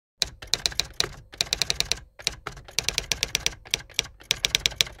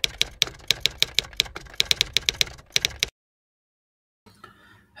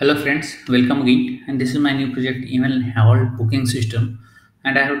Hello friends, welcome again, and this is my new project email called booking system,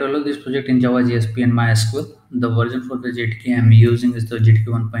 and I have developed this project in Java JSP and MySQL. The version for the JDK I am using is the JDK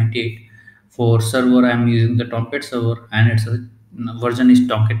 1.8. For server I am using the Tomcat server, and its version is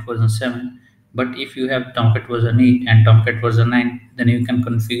Tomcat version 7. But if you have Tomcat version 8 and Tomcat version 9, then you can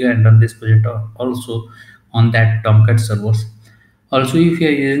configure and run this project also on that Tomcat servers. Also, if you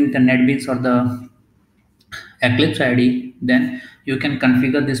are using the NetBeans or the Eclipse ID, then you can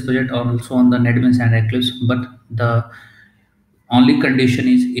configure this project also on the NetBeans and Eclipse, but the only condition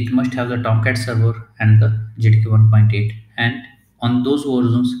is it must have the Tomcat server and the GTK 1.8, and on those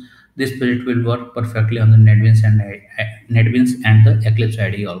versions this project will work perfectly on the NetBeans and the Eclipse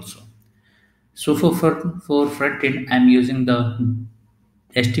ID also. So for front end I'm using the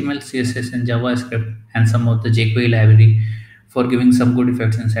HTML, CSS, and JavaScript, and some of the jQuery library for giving some good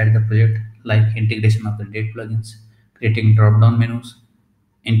effects inside the project, like integration of the date plugins, creating drop-down menus,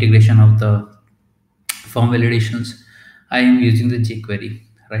 integration of the form validations. I am using the jQuery,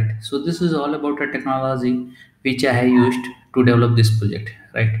 right? So this is all about a technology which I have used to develop this project,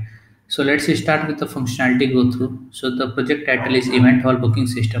 right? So let's start with the functionality go through. So the project title is Event Hall Booking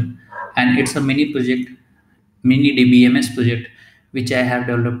System, and it's a mini DBMS project which I have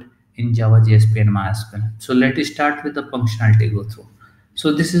developed in Java JSP and MySQL. So let's start with the functionality go through.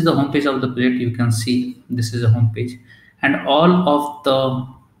 So this is the home page of the project. You can see this is a home page, and all of the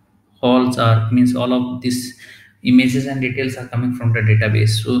halls are means all of these images and details are coming from the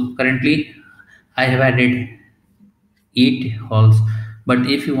database. So currently I have added 8 halls, but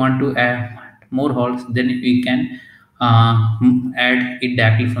if you want to add more halls, then we can add it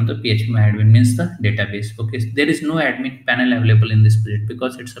directly from the php-admin, means the database. Okay, so there is no admin panel available in this project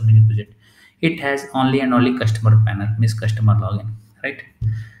because it's a mini project. It has only and only customer panel, means customer login, right?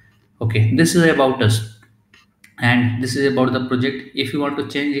 Okay, this is about us, and this is about the project. If you want to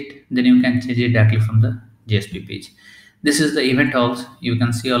change it, then you can change it directly from the JSP page. This is the event halls. You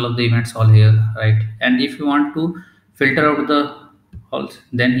can see all of the events all here, right? And if you want to filter out the halls,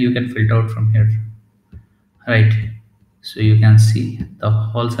 then you can filter out from here, right? So you can see the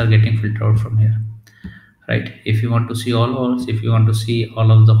halls are getting filtered out from here, right? If you want to see all halls, if you want to see all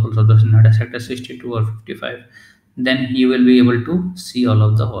of the halls of the data sector 62 or 55, then you will be able to see all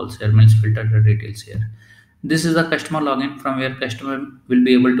of the halls here, means filter the details here. This is the customer login, from where customer will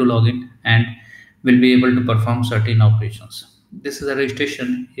be able to log in and will be able to perform certain operations. This is a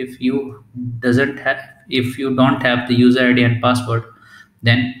registration. If you don't have the user ID and password,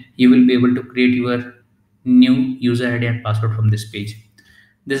 then you will be able to create your new user ID and password from this page.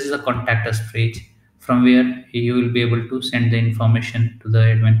 This is a contact us page, from where you will be able to send the information to the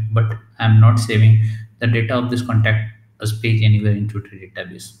admin, but I'm not saving the data of this contact us page anywhere into the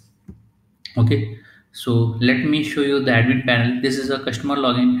database. Okay, so let me show you the admin panel. This is a customer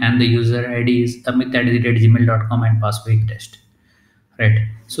login, and the user ID is amit@gmail.com and password test, right?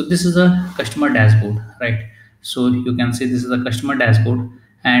 So this is a customer dashboard, right? So you can see this is a customer dashboard,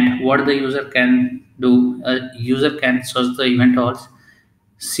 and what the user can do, a user can search the event halls,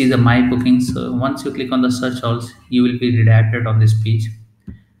 see the my bookings. So once you click on the search halls, you will be redirected on this page.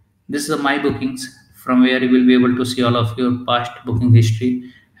 This is the my bookings, from where you will be able to see all of your past booking history,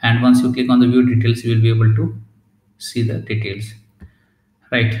 and once you click on the view details, you will be able to see the details,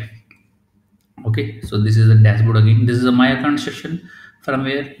 right? Okay, so this is the dashboard again. This is a my account section, from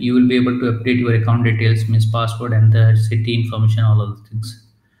where you will be able to update your account details, means password and the city information, all of the things.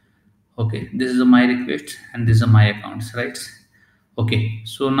 Okay, this is a my request, and this is a my accounts, right? Okay,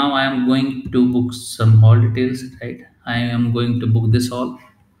 so now I am going to book some hall details, right? I am going to book this hall.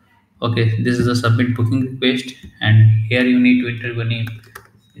 Okay, this is a submit booking request, and here you need to enter your name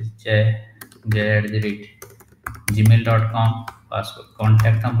is j@gmail.com, password,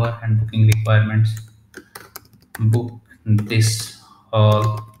 contact number, and booking requirements. Book this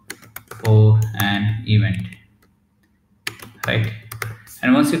hall for an event, right?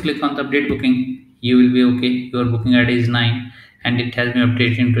 And once you click on the update booking, you will be okay. Your booking ID is 9 and it has been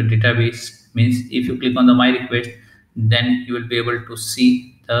updated into database. Means if you click on the my request, then you will be able to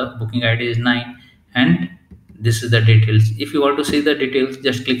see the booking ID is 9, and this is the details. If you want to see the details,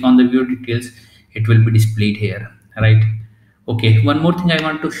 just click on the view details. It will be displayed here, right? Okay, one more thing I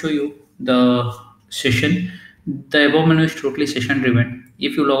want to show you, the session. The above menu is totally session driven.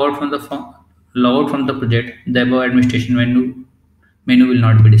 If you log out from the project, the above administration menu will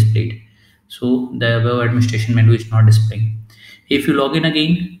not be displayed. So the above administration menu is not displaying. If you log in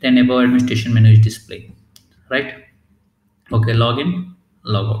again, then above administration menu is displaying, right? Okay, login,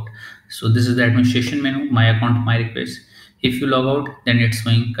 log out. So this is the administration menu, my account, my request. If you log out, then it's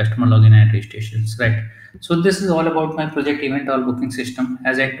showing customer login and registrations, right? So this is all about my project event or booking system.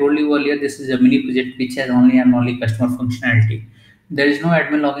 As I told you earlier, this is a mini project which has only customer functionality. There is no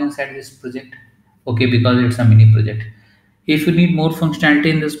admin login inside this project. Okay, because it's a mini project. If you need more functionality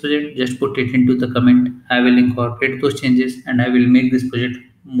in this project, just put it into the comment. I will incorporate those changes and I will make this project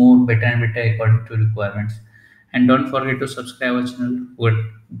more better and better according to requirements. And don't forget to subscribe our channel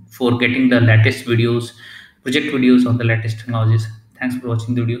for getting the latest videos, project videos on the latest technologies. Thanks for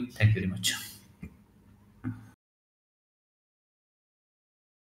watching the video. Thank you very much.